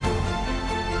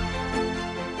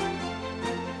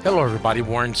Hello, everybody.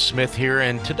 Warren Smith here,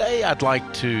 and today I'd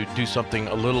like to do something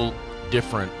a little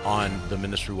different on the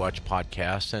Ministry Watch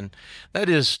podcast, and that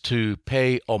is to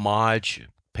pay homage,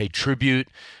 pay tribute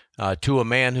to a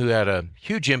man who had a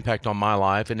huge impact on my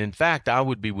life. And in fact, I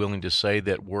would be willing to say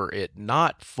that were it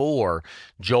not for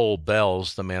Joel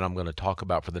Belz, the man I'm going to talk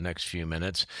about for the next few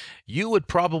minutes, you would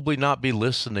probably not be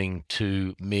listening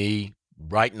to me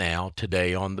right now,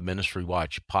 today on the Ministry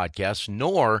Watch podcast,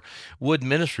 nor would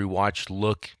Ministry Watch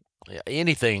look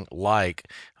anything like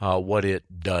what it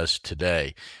does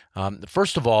today.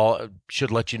 First of all,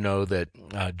 should let you know that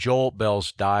Joel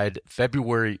Belz died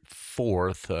February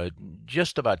 4th,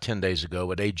 just about 10 days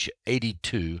ago at age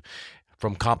 82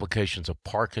 from complications of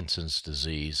Parkinson's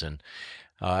disease. And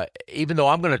even though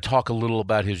I'm going to talk a little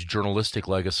about his journalistic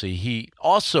legacy, he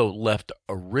also left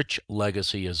a rich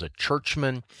legacy as a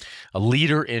churchman, a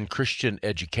leader in Christian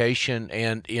education,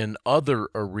 and in other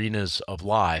arenas of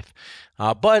life.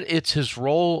 But it's his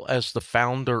role as the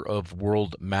founder of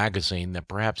World Magazine that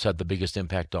perhaps had the biggest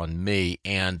impact on me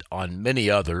and on many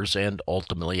others, and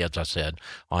ultimately, as I said,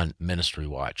 on Ministry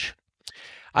Watch.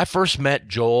 I first met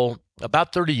Joel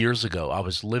about 30 years ago. I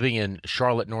was living in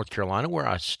Charlotte, North Carolina, where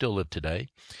I still live today,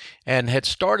 and had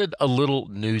started a little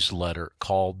newsletter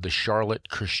called the Charlotte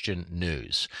Christian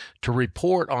News to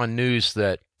report on news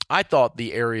that I thought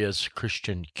the area's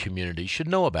Christian community should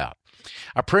know about.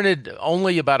 I printed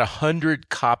only about 100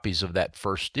 copies of that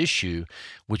first issue,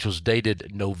 which was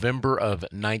dated November of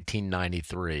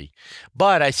 1993.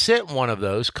 But I sent one of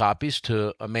those copies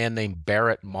to a man named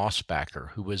Barrett Mossbacker,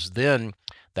 who was then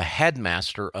the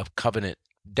headmaster of Covenant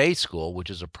Day School, which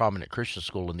is a prominent Christian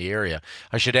school in the area.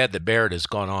 I should add that Barrett has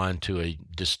gone on to a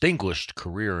distinguished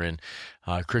career in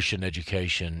Christian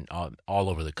education all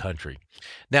over the country.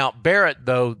 Now, Barrett,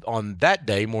 though, on that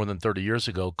day, more than 30 years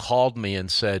ago, called me and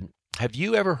said, "Have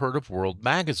you ever heard of World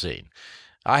Magazine?"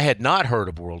 I had not heard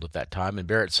of World at that time, and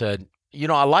Barrett said,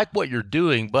 I like what you're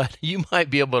doing, but you might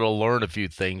be able to learn a few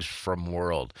things from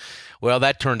World. Well,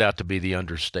 that turned out to be the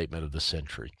understatement of the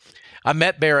century. I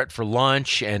met Barrett for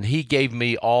lunch, and he gave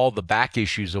me all the back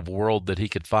issues of World that he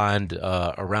could find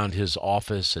around his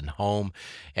office and home.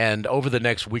 And over the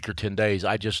next week or 10 days,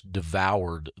 I just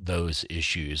devoured those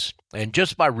issues. And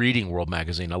just by reading World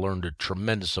Magazine, I learned a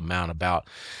tremendous amount about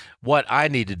what I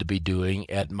needed to be doing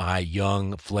at my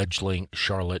young, fledgling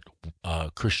Charlotte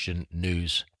Christian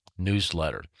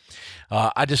newsletter.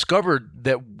 I discovered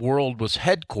that World was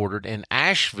headquartered in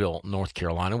Asheville, North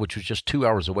Carolina, which was just 2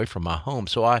 hours away from my home.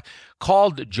 So I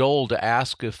called Joel to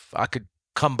ask if I could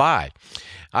come by.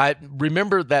 I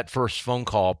remember that first phone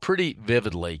call pretty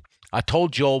vividly. I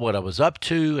told Joel what I was up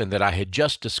to and that I had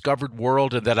just discovered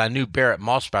World and that I knew Barrett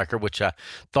Mossbacker, which I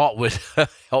thought would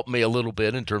help me a little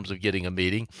bit in terms of getting a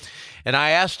meeting. And I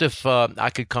asked if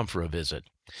I could come for a visit.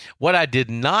 What I did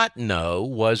not know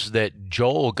was that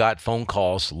Joel got phone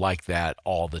calls like that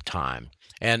all the time.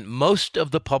 And most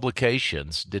of the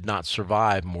publications did not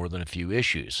survive more than a few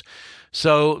issues.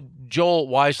 So Joel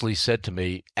wisely said to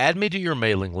me, "Add me to your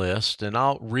mailing list and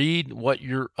I'll read what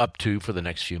you're up to for the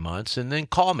next few months and then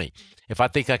call me. If I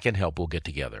think I can help, we'll get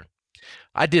together."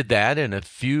 I did that, and a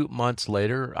few months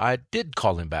later, I did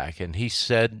call him back, and he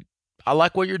said, "I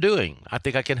like what you're doing. I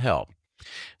think I can help."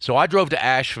 So I drove to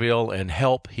Asheville, and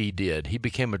help he did. He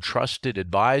became a trusted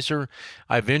advisor.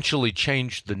 I eventually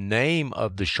changed the name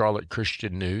of the Charlotte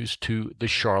Christian News to the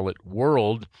Charlotte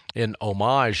World in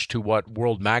homage to what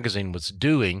World Magazine was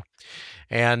doing,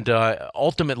 and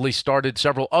ultimately started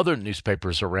several other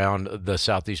newspapers around the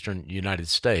southeastern United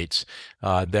States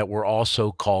that were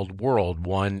also called World,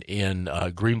 one in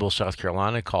Greenville, South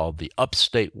Carolina called the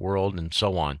Upstate World, and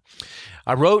so on.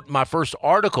 I wrote my first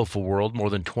article for World more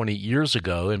than 20 years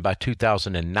ago, and by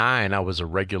 2009, I was a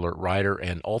regular writer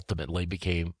and ultimately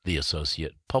became the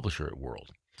associate publisher at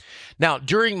World. Now,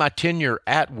 during my tenure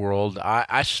at World,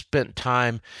 I spent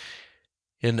time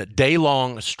in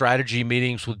day-long strategy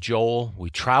meetings with Joel. We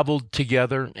traveled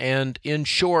together, and in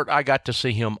short, I got to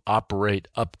see him operate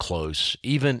up close,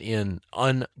 even in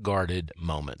unguarded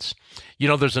moments.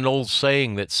 There's an old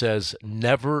saying that says,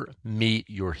 "Never meet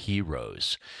your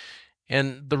heroes."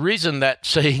 And the reason that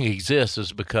saying exists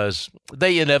is because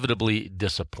they inevitably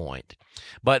disappoint.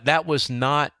 But that was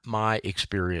not my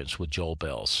experience with Joel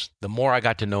Belz. The more I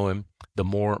got to know him, the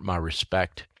more my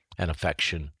respect and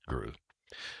affection grew.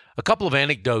 A couple of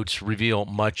anecdotes reveal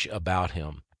much about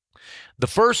him. The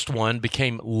first one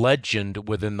became legend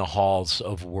within the halls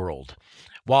of World.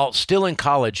 While still in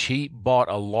college, he bought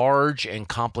a large and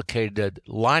complicated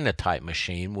linotype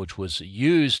machine, which was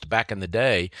used back in the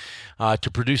day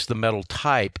to produce the metal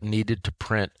type needed to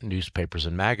print newspapers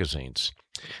and magazines.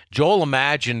 Joel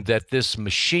imagined that this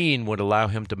machine would allow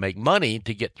him to make money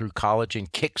to get through college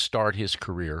and kickstart his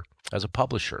career as a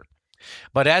publisher.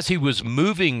 But as he was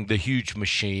moving the huge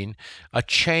machine, a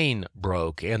chain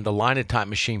broke and the Linotype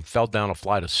machine fell down a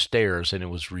flight of stairs and it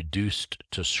was reduced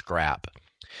to scrap.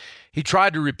 He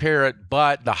tried to repair it,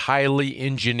 but the highly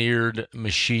engineered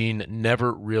machine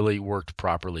never really worked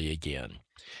properly again.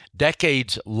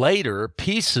 Decades later,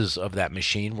 pieces of that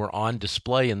machine were on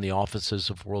display in the offices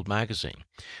of World Magazine.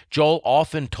 Joel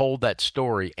often told that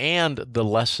story and the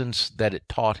lessons that it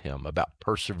taught him about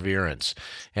perseverance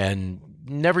and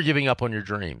never giving up on your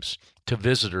dreams to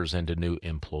visitors and to new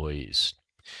employees.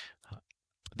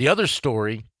 The other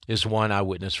story is one I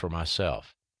witnessed for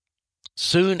myself.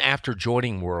 Soon after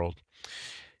joining World,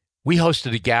 we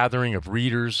hosted a gathering of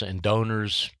readers and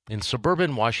donors in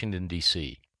suburban Washington,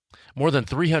 D.C. More than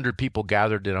 300 people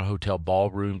gathered in a hotel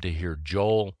ballroom to hear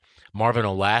Joel, Marvin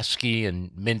Olasky,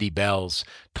 and Mindy Belz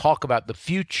talk about the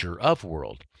future of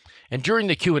World. And during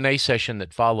the Q&A session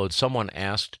that followed, someone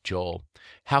asked Joel,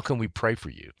 "How can we pray for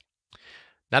you?"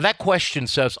 Now, that question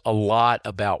says a lot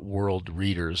about World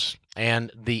readers,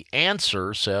 and the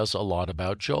answer says a lot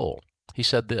about Joel. He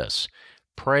said this: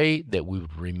 "Pray that we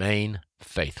would remain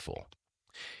faithful."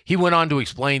 He went on to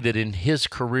explain that in his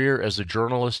career as a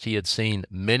journalist, he had seen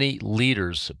many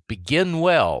leaders begin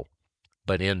well,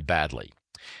 but end badly.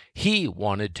 He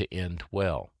wanted to end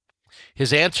well.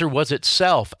 His answer was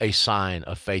itself a sign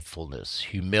of faithfulness,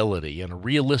 humility, and a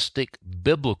realistic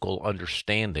biblical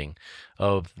understanding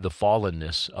of the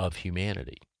fallenness of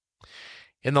humanity.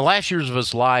 In the last years of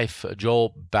his life, Joel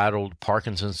battled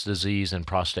Parkinson's disease and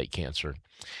prostate cancer.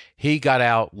 He got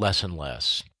out less and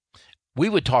less. We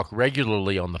would talk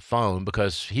regularly on the phone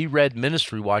because he read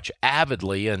Ministry Watch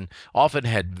avidly and often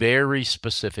had very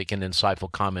specific and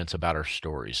insightful comments about our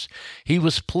stories. He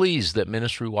was pleased that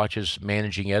Ministry Watch's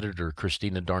managing editor,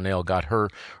 Christina Darnell, got her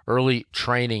early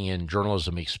training in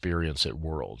journalism experience at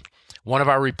World. One of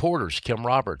our reporters, Kim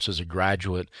Roberts, is a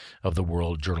graduate of the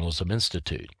World Journalism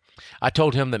Institute. I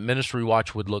told him that Ministry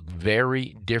Watch would look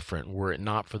very different were it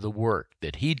not for the work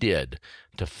that he did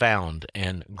to found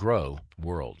and grow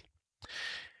World.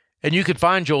 And you can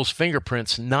find Joel's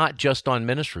fingerprints not just on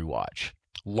Ministry Watch.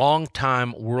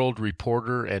 Longtime World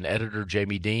reporter and editor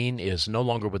Jamie Dean is no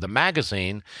longer with the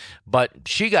magazine, but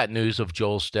she got news of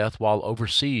Joel's death while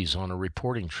overseas on a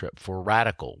reporting trip for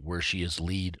Radical, where she is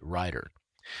lead writer.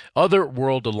 Other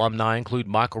World alumni include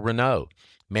Michael Renaud,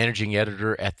 managing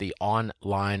editor at the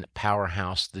online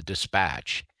powerhouse The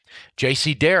Dispatch.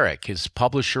 J.C. Derrick is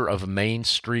publisher of Main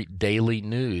Street Daily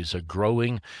News, a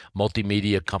growing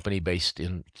multimedia company based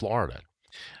in Florida.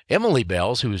 Emily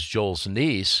Belz, who is Joel's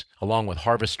niece, along with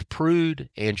Harvest Prude,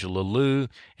 Angela Liu,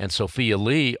 and Sophia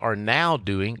Lee, are now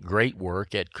doing great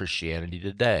work at Christianity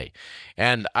Today.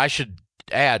 And I should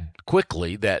add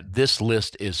quickly that this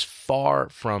list is far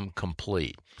from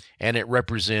complete, and it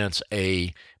represents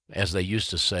a, as they used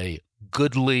to say,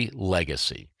 goodly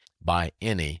legacy by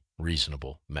any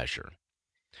reasonable measure.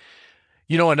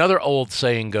 You know, another old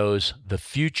saying goes, "The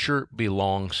future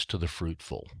belongs to the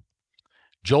fruitful."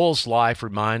 Joel's life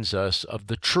reminds us of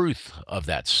the truth of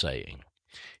that saying.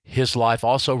 His life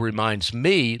also reminds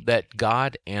me that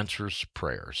God answers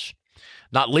prayers,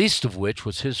 not least of which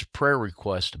was his prayer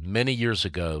request many years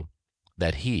ago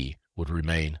that he would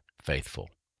remain faithful.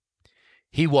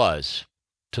 He was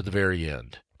to the very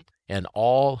end, and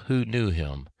all who knew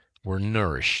him were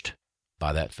nourished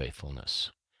by that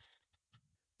faithfulness.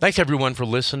 Thanks, everyone, for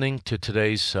listening to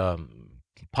today's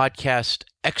podcast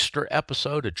extra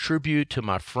episode, a tribute to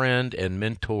my friend and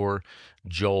mentor,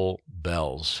 Joel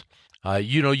Belz.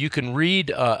 You can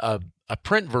read a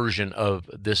print version of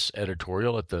this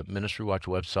editorial at the Ministry Watch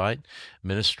website,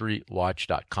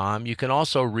 MinistryWatch.com. You can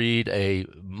also read a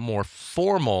more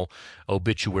formal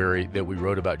obituary that we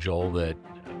wrote about Joel that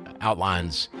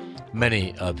outlines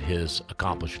many of his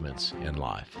accomplishments in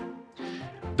life.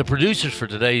 The producers for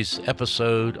today's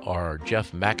episode are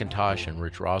Jeff McIntosh and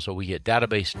Rich Roszel. We get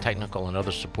database, technical, and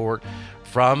other support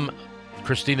from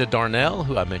Christina Darnell,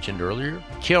 who I mentioned earlier,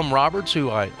 Kim Roberts,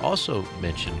 who I also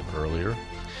mentioned earlier,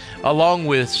 along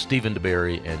with Stephen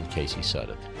DeBerry and Casey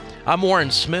Sudduth. I'm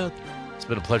Warren Smith. It's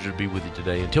been a pleasure to be with you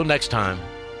today. Until next time,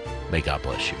 may God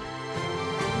bless you.